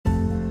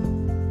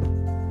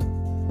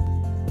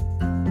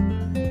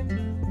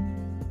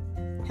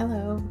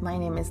My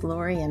name is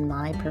Lori and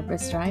my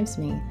purpose drives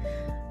me.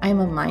 I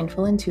am a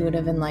mindful,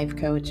 intuitive, and life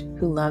coach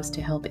who loves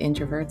to help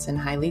introverts and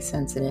highly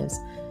sensitives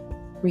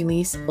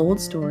release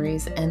old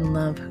stories and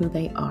love who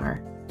they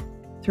are.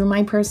 Through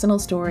my personal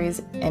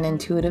stories and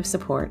intuitive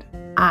support,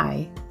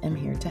 I am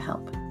here to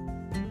help.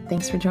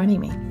 Thanks for joining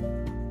me.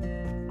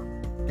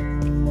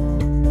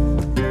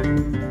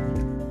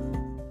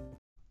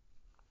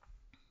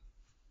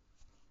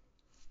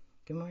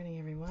 Good morning,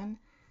 everyone.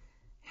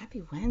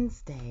 Happy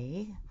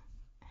Wednesday.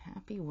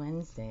 Happy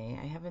Wednesday.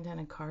 I haven't done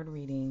a card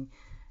reading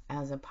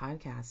as a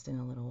podcast in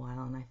a little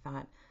while, and I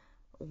thought,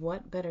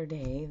 what better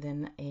day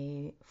than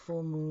a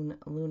full moon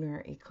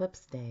lunar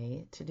eclipse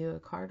day to do a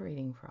card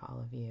reading for all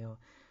of you.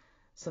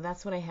 So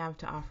that's what I have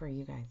to offer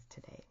you guys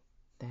today.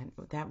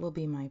 That will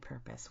be my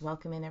purpose.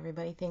 Welcome in,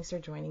 everybody. Thanks for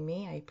joining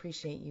me. I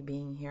appreciate you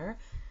being here.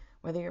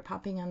 Whether you're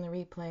popping on the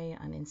replay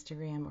on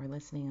Instagram or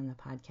listening on the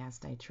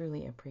podcast, I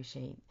truly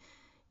appreciate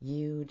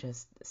you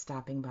just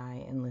stopping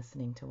by and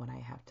listening to what I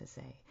have to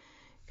say.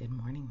 Good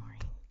morning, Maureen.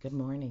 Good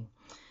morning.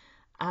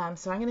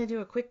 So I'm going to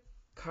do a quick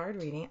card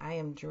reading. I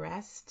am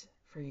dressed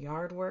for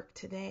yard work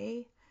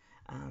today.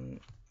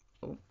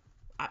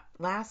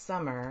 Last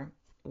summer,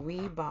 we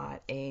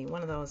bought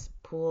one of those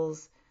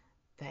pools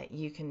that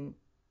you can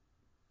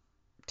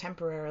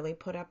temporarily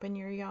put up in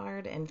your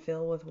yard and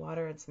fill with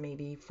water. It's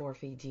maybe 4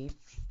 feet deep.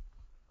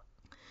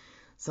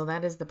 So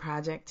that is the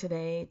project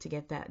today, to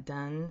get that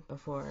done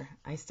before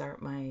I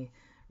start my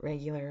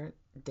regular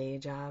day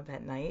job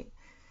at night.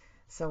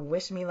 So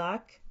wish me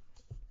luck.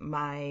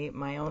 My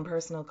own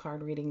personal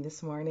card reading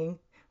this morning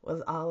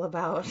was all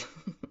about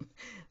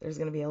there's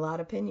going to be a lot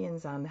of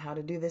opinions on how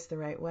to do this the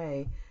right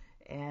way.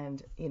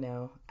 And,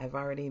 I've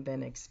already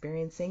been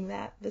experiencing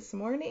that this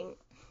morning.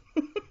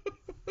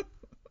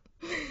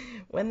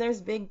 When there's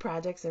big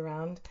projects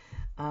around,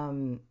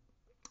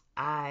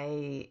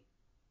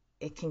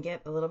 it can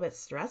get a little bit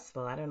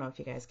stressful. I don't know if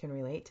you guys can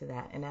relate to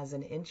that. And as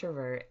an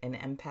introvert, an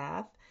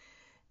empath,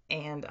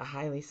 and a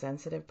highly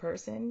sensitive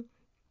person,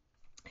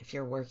 if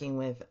you're working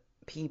with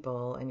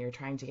people and you're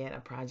trying to get a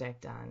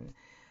project done,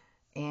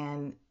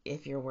 and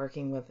if you're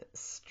working with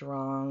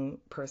strong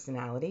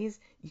personalities,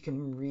 you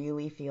can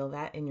really feel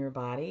that in your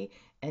body,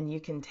 and you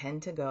can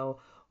tend to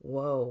go,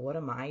 whoa, what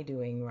am I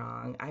doing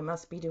wrong? I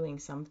must be doing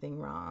something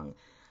wrong.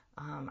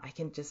 I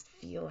can just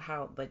feel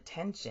how the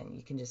tension,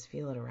 you can just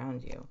feel it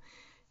around you.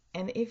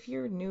 And if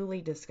you're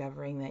newly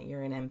discovering that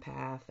you're an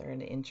empath or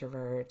an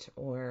introvert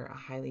or a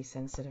highly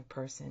sensitive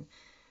person,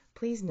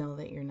 please know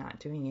that you're not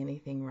doing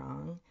anything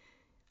wrong.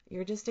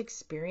 You're just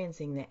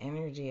experiencing the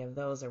energy of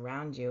those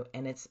around you,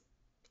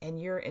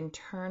 and you're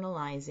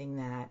internalizing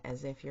that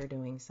as if you're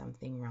doing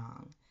something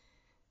wrong.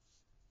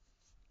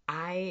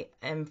 I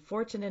am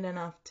fortunate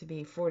enough to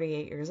be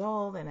 48 years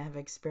old and have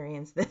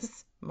experienced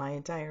this my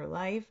entire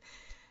life,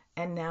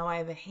 and now I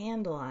have a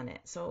handle on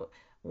it. So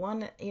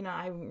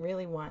I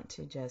really want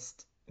to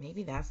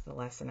maybe that's the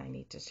lesson I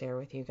need to share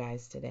with you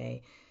guys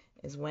today,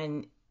 is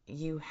when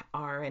you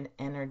are an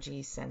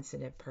energy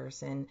sensitive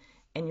person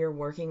and you're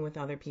working with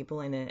other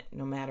people in it,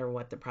 no matter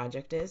what the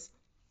project is,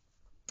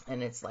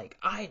 and it's like,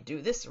 I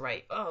do this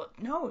right. Oh,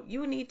 no,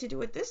 you need to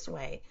do it this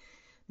way.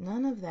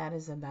 None of that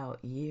is about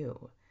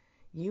you.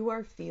 You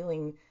are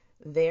feeling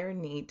their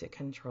need to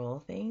control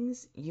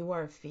things. You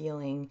are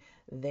feeling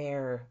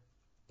their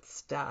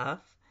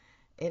stuff.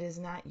 It is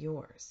not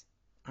yours.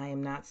 I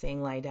am not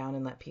saying lie down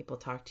and let people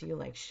talk to you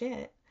like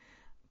shit,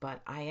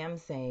 but I am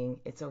saying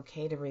it's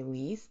okay to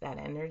release that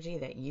energy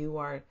that you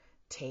are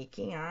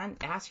taking on.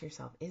 Ask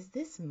yourself, is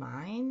this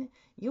mine?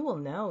 You will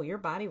know. Your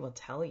body will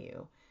tell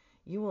you.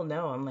 You will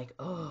know. I'm like,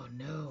 oh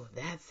no,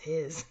 that's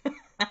his.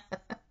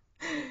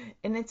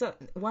 And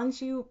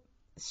once you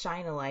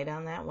shine a light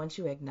on that, once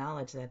you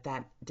acknowledge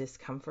that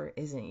discomfort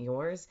isn't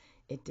yours,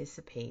 it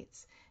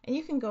dissipates. And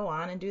you can go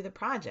on and do the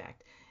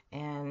project.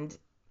 And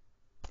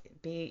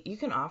you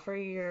can offer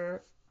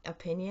your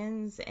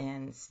opinions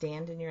and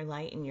stand in your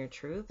light and your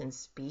truth and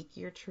speak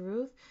your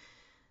truth,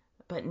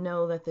 but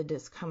know that the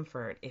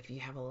discomfort, if you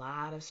have a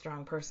lot of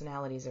strong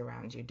personalities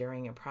around you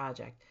during a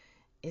project,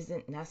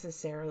 isn't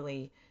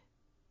necessarily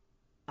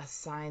a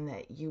sign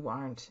that you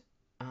aren't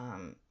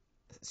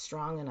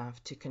strong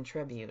enough to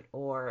contribute,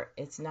 or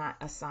it's not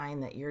a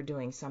sign that you're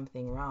doing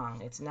something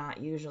wrong. It's not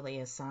usually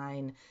a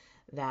sign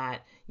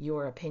that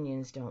your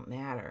opinions don't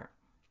matter.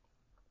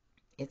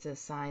 It's a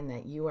sign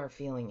that you are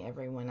feeling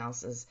everyone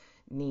else's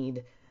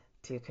need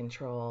to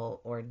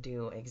control or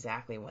do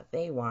exactly what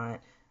they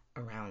want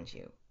around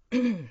you.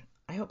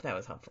 I hope that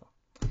was helpful.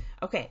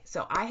 Okay,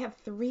 so I have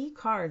 3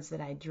 cards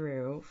that I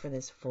drew for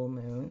this full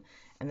moon,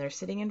 and they're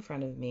sitting in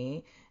front of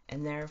me,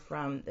 and they're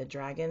from the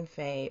Dragon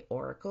Fae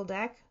Oracle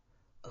deck.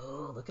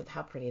 Oh, look at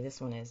how pretty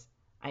this one is.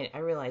 I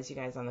realize you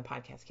guys on the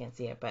podcast can't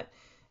see it, but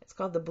it's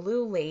called the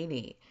Blue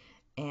Lady,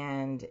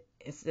 and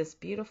it's this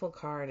beautiful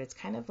card. It's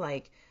kind of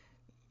like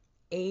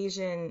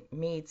Asian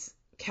meets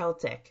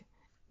Celtic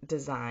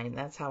design.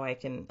 That's how I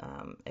can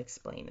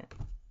explain it.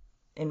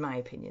 In my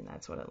opinion,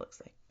 that's what it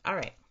looks like. All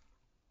right.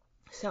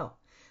 So,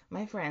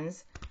 my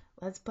friends,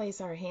 let's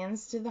place our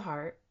hands to the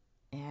heart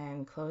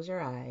and close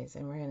your eyes,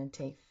 and we're going to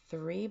take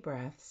 3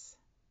 breaths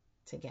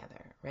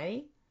together.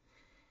 Ready?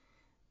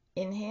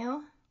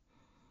 Inhale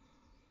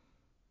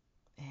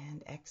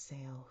and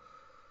exhale.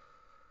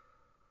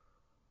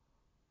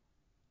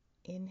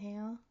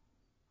 Inhale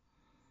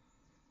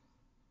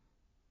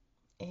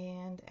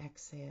and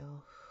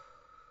exhale.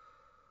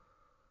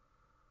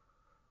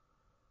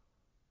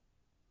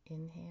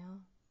 Inhale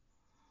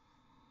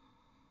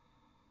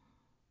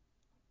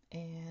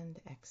and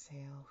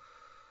exhale.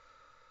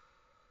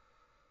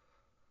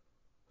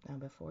 Now,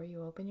 before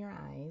you open your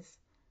eyes,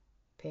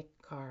 pick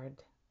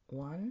card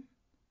 1,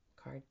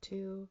 card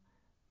 2,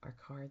 or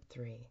card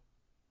 3.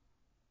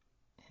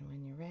 And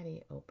when you're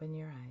ready, open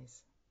your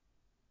eyes.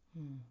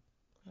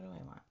 What do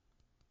I want?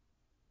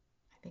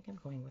 I think I'm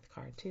going with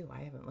card 2. I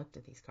haven't looked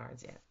at these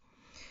cards yet.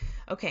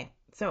 Okay,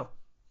 so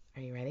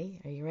are you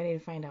ready? Are you ready to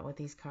find out what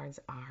these cards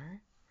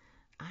are?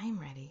 I'm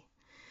ready.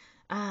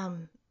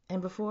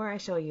 And before I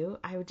show you,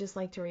 I would just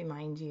like to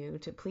remind you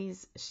to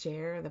please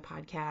share the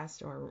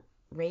podcast or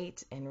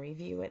rate and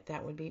review it.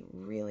 That would be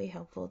really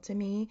helpful to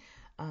me,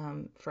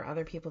 for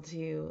other people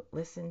to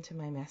listen to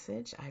my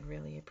message. I'd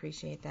really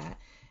appreciate that.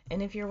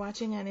 And if you're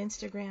watching on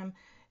Instagram,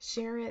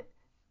 share it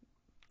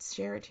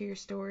to your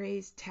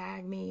stories,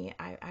 tag me.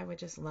 I would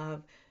just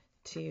love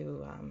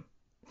to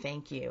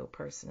thank you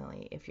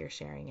personally if you're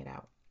sharing it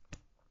out.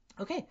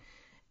 Okay,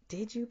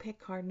 did you pick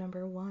card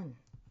number 1?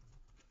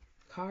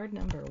 Card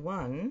number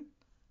 1.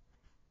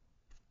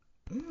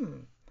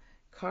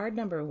 Card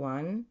number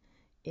 1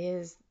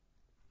 is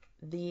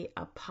the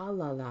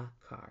Apalala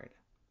card.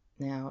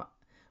 Now,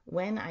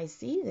 when I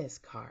see this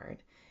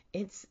card,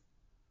 it's,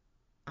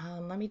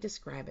 let me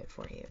describe it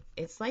for you.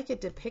 It's like a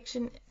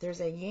depiction. There's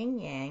a yin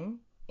yang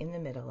in the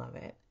middle of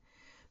it,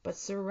 but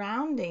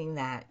surrounding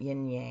that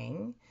yin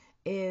yang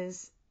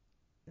is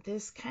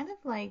this kind of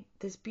like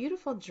this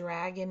beautiful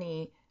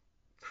dragony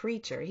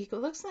creature. He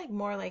looks like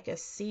more like a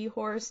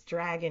seahorse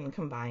dragon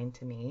combined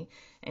to me,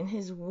 and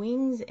his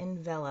wings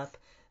envelop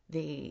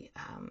the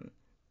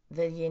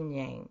yin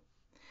yang.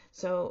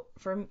 So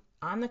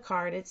on the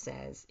card it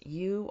says,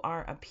 you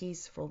are a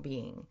peaceful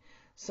being.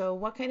 So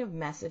what kind of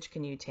message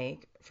can you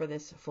take for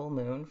this full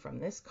moon from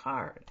this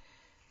card?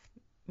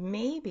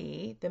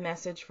 Maybe the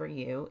message for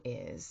you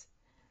is,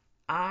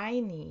 I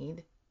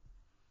need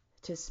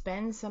to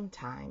spend some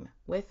time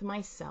with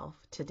myself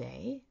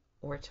today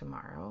or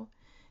tomorrow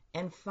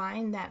and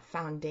find that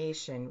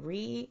foundation,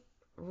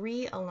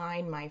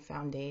 realign my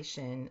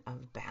foundation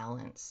of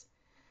balance.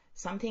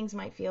 Some things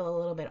might feel a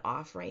little bit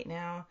off right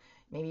now.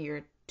 Maybe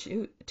you're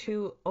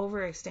too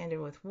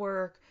overextended with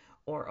work,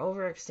 or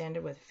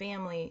overextended with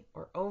family,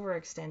 or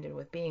overextended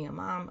with being a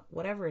mom.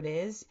 Whatever it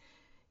is,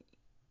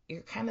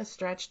 you're kind of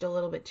stretched a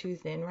little bit too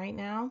thin right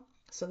now.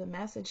 So the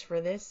message for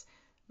this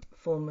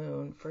full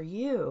moon for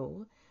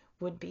you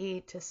would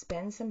be to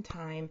spend some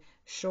time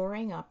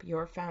shoring up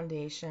your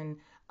foundation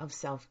of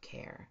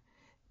self-care,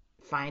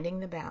 finding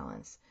the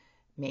balance.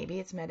 Maybe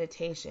it's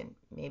meditation,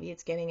 maybe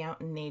it's getting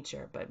out in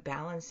nature, but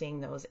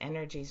balancing those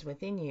energies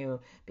within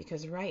you,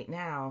 because right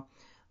now,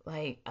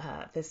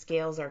 the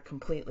scales are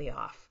completely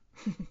off.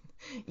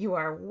 You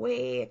are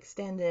way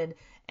extended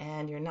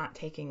and you're not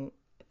taking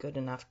good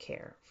enough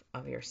care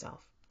of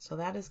yourself. So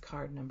that is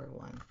card number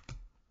 1.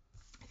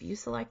 If you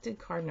selected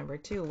card number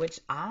 2, which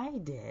I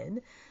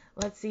did,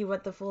 let's see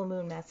what the full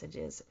moon message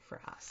is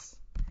for us.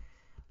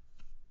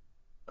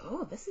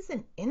 Oh, this is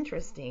an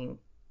interesting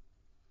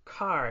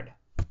card.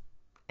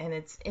 And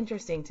it's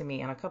interesting to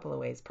me in a couple of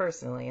ways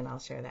personally, and I'll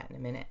share that in a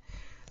minute.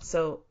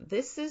 So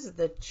this is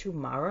the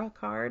Chumara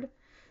card.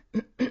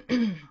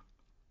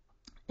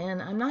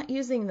 And I'm not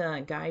using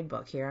the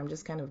guidebook here. I'm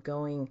just kind of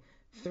going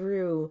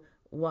through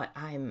what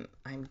I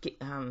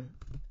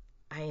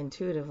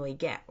intuitively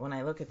get when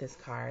I look at this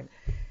card.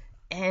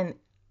 And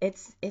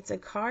it's a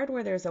card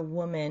where there's a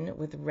woman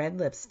with red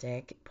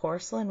lipstick,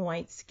 porcelain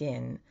white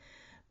skin,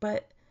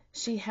 but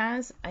she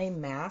has a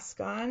mask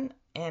on,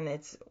 and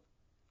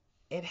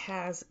it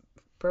has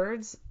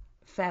bird's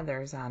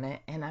feathers on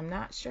it, and I'm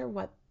not sure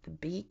what the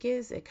beak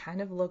is. It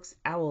kind of looks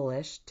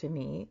owlish to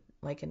me,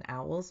 like an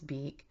owl's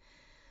beak.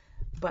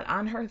 But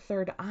on her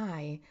third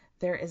eye,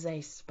 there is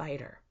a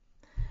spider.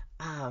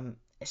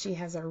 She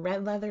has a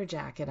red leather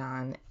jacket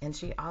on, and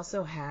she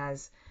also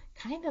has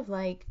kind of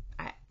like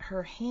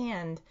her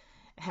hand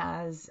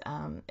has,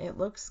 it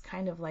looks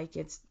kind of like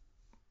it's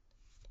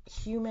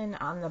human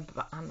on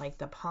like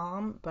the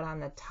palm, but on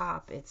the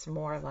top it's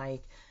more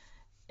like,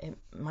 it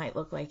might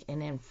look like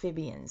an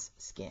amphibian's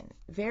skin.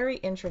 Very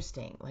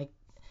interesting. Like,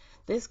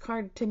 this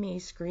card to me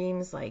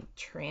screams like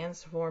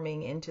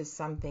transforming into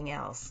something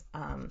else.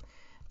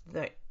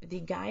 The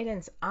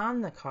guidance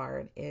on the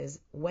card is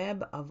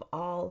web of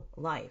all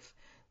life.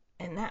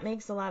 And that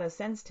makes a lot of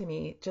sense to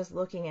me just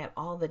looking at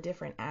all the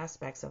different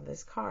aspects of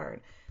this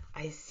card.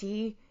 I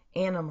see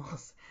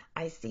animals.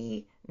 I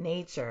see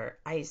nature.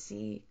 I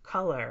see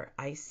color.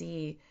 I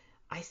see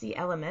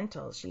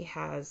elementals. She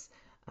has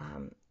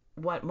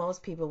what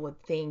most people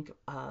would think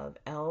of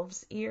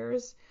elves'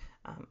 ears,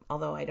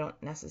 although I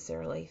don't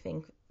necessarily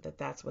think that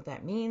that's what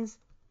that means.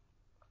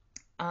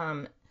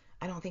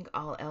 I don't think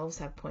all elves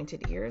have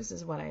pointed ears,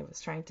 is what I was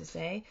trying to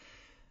say.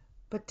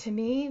 But to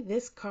me,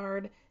 this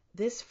card,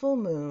 this full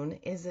moon,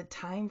 is a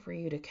time for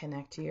you to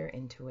connect to your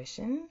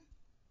intuition.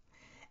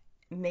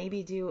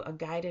 Maybe do a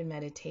guided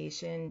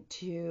meditation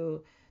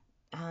to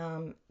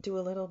do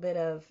a little bit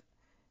of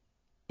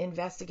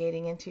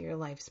investigating into your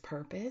life's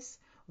purpose.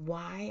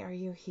 Why are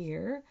you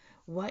here?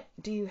 What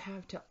do you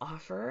have to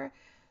offer?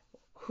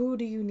 Who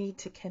do you need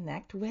to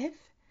connect with?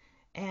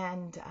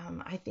 And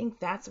I think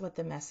that's what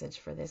the message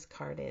for this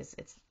card is.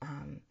 It's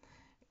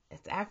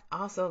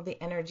also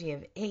the energy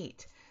of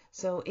 8.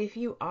 So if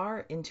you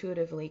are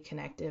intuitively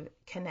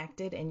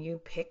connected and you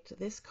picked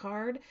this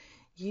card,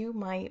 you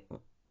might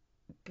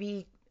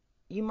be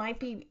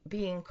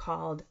being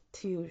called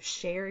to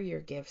share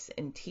your gifts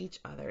and teach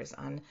others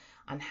on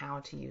how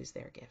to use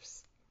their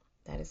gifts.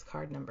 That is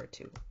card number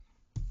 2.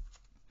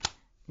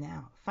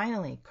 Now,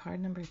 finally,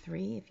 card number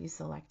 3, if you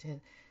selected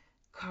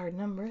card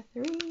number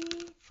 3.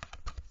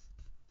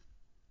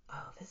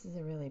 Oh, this is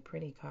a really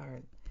pretty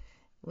card.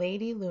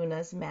 Lady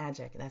Luna's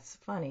Magic. That's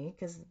funny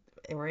because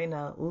we're in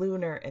a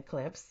lunar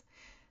eclipse.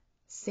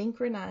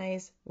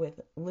 Synchronize with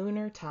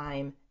lunar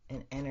time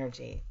and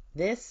energy.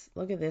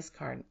 Look at this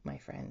card, my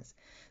friends.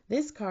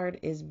 This card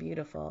is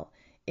beautiful.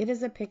 It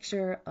is a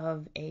picture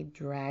of a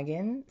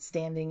dragon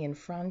standing in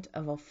front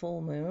of a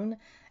full moon,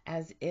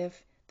 as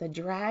if the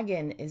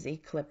dragon is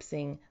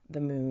eclipsing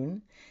the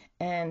moon,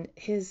 and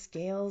his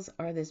scales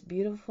are this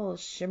beautiful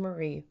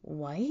shimmery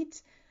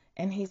white,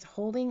 and he's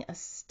holding a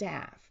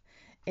staff.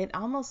 It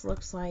almost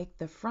looks like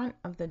the front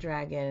of the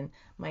dragon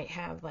might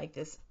have like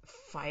this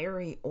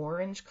fiery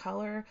orange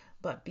color,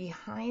 but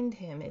behind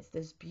him it's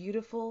this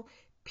beautiful,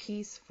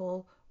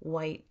 peaceful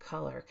white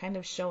color, kind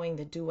of showing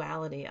the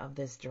duality of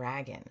this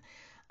dragon.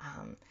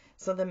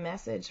 So the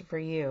message for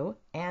you,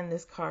 and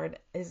this card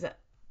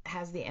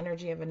has the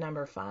energy of a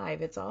number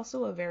 5. It's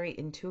also a very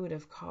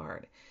intuitive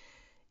card.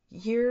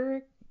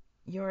 Your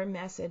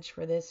message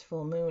for this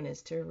full moon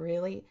is to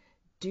really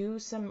do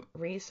some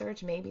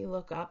research, maybe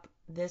look up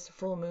this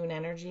full moon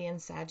energy in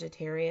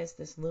Sagittarius,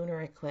 this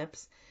lunar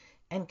eclipse,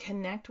 and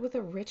connect with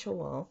a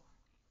ritual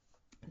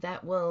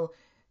that will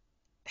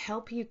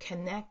help you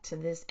connect to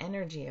this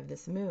energy of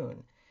this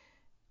moon.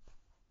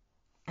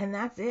 And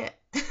that's it.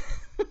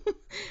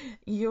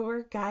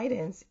 Your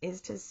guidance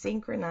is to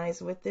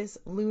synchronize with this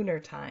lunar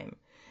time.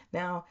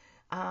 Now,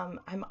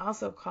 I'm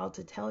also called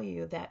to tell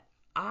you that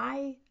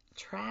I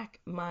track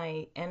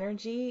my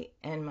energy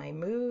and my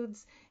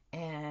moods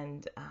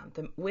and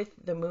with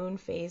the moon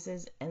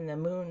phases and the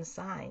moon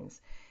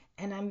signs.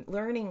 And I'm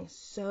learning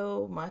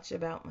so much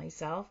about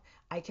myself.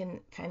 I can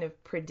kind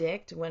of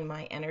predict when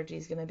my energy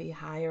is going to be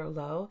high or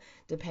low,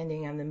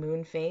 depending on the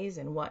moon phase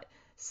and what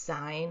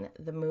sign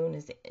the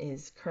moon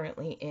is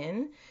currently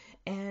in.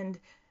 And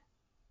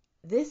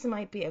this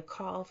might be a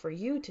call for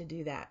you to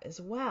do that as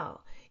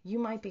well. You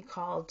might be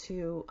called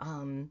to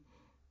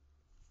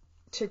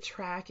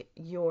track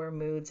your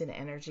moods and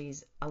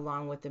energies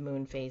along with the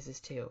moon phases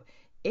too.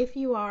 If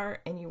you are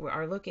and you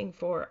are looking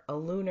for a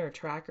lunar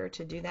tracker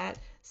to do that,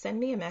 send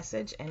me a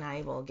message and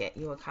I will get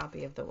you a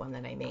copy of the one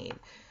that I made.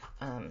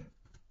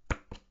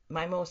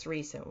 My most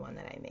recent one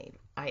that I made.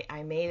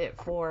 I made it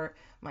for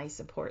my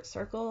support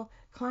circle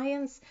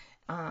clients,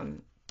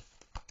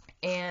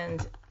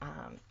 and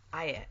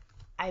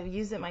I've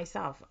used it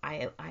myself.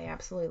 I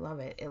absolutely love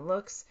it.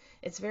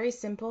 It's very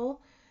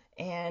simple,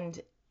 and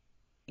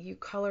you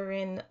color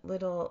in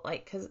little,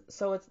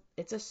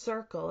 it's a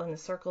circle, and the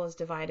circle is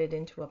divided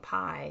into a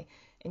pie,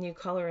 and you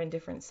color in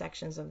different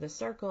sections of the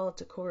circle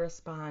to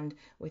correspond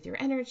with your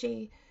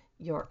energy,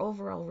 your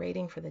overall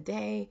rating for the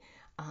day,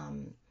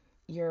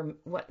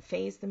 what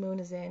phase the moon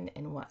is in,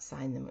 and what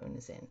sign the moon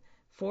is in.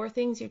 4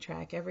 things you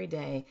track every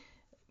day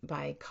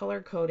by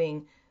color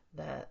coding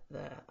the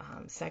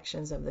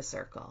sections of the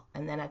circle.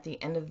 And then at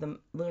the end of the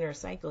lunar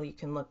cycle, you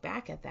can look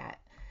back at that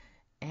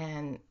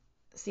and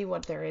see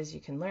what there is you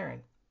can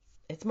learn.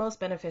 It's most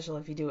beneficial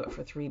if you do it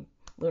for 3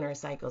 lunar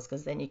cycles,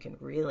 because then you can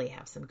really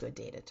have some good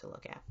data to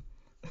look at.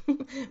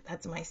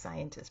 That's my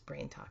scientist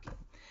brain talking.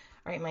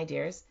 All right, my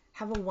dears,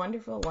 have a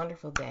wonderful,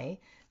 wonderful day.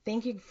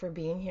 Thank you for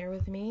being here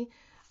with me.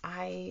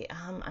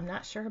 I'm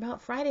not sure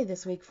about Friday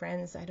this week,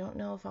 friends. I don't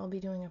know if I'll be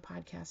doing a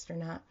podcast or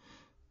not,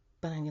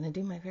 but I'm going to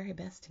do my very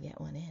best to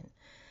get one in.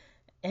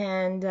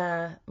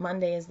 And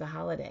Monday is the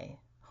holiday.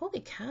 Holy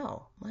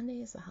cow,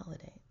 Monday is the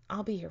holiday.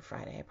 I'll be here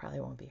Friday. I probably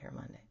won't be here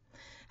Monday.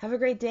 Have a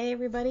great day,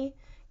 everybody.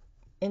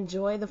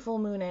 Enjoy the full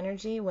moon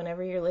energy.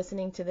 Whenever you're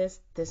listening to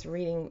this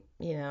reading,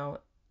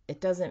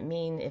 it doesn't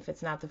mean if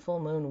it's not the full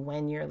moon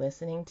when you're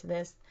listening to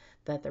this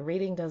that the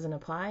reading doesn't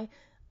apply,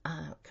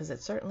 because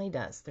it certainly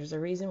does. There's a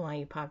reason why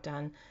you popped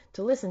on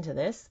to listen to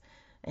this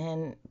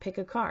and pick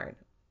a card.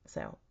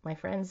 So, my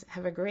friends,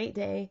 have a great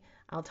day.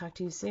 I'll talk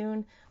to you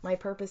soon. My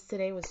purpose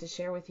today was to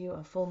share with you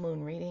a full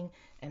moon reading,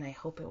 and I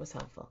hope it was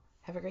helpful.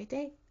 Have a great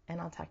day,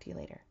 and I'll talk to you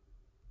later.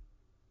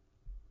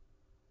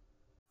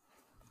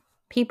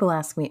 People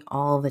ask me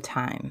all the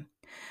time,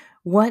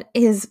 what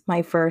is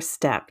my first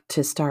step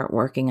to start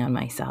working on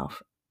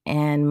myself?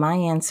 And my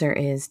answer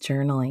is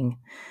journaling.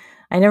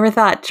 I never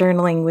thought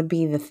journaling would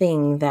be the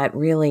thing that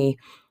really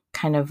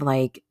kind of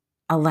like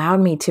allowed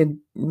me to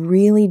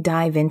really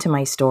dive into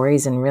my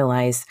stories and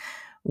realize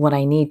what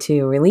I need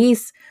to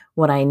release,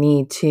 what I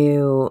need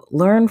to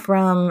learn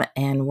from,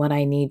 and what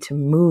I need to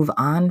move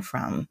on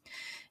from.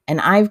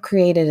 And I've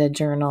created a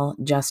journal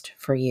just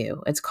for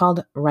you. It's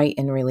called Write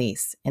and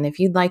Release. And if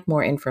you'd like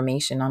more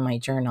information on my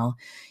journal,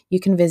 you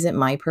can visit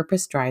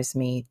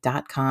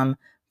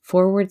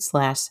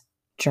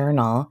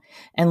mypurposedrivesme.com/journal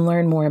and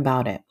learn more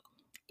about it.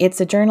 It's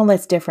a journal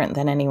that's different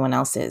than anyone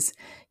else's.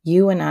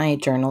 You and I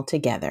journal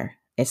together.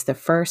 It's the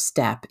first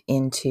step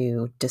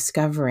into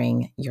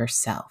discovering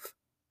yourself.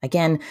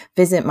 Again,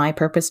 visit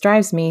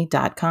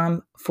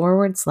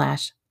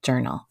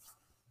mypurposedrivesme.com/journal.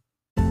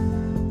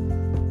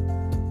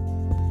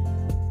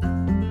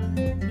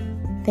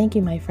 Thank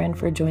you, my friend,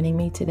 for joining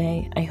me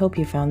today. I hope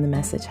you found the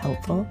message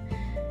helpful.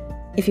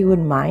 If you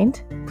wouldn't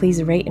mind,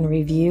 please rate and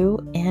review,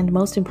 and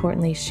most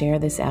importantly, share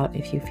this out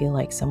if you feel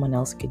like someone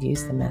else could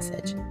use the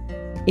message.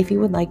 If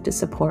you would like to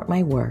support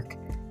my work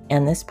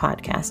and this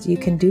podcast, you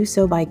can do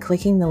so by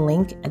clicking the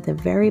link at the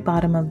very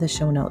bottom of the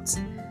show notes.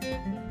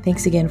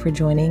 Thanks again for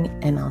joining,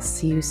 and I'll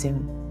see you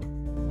soon.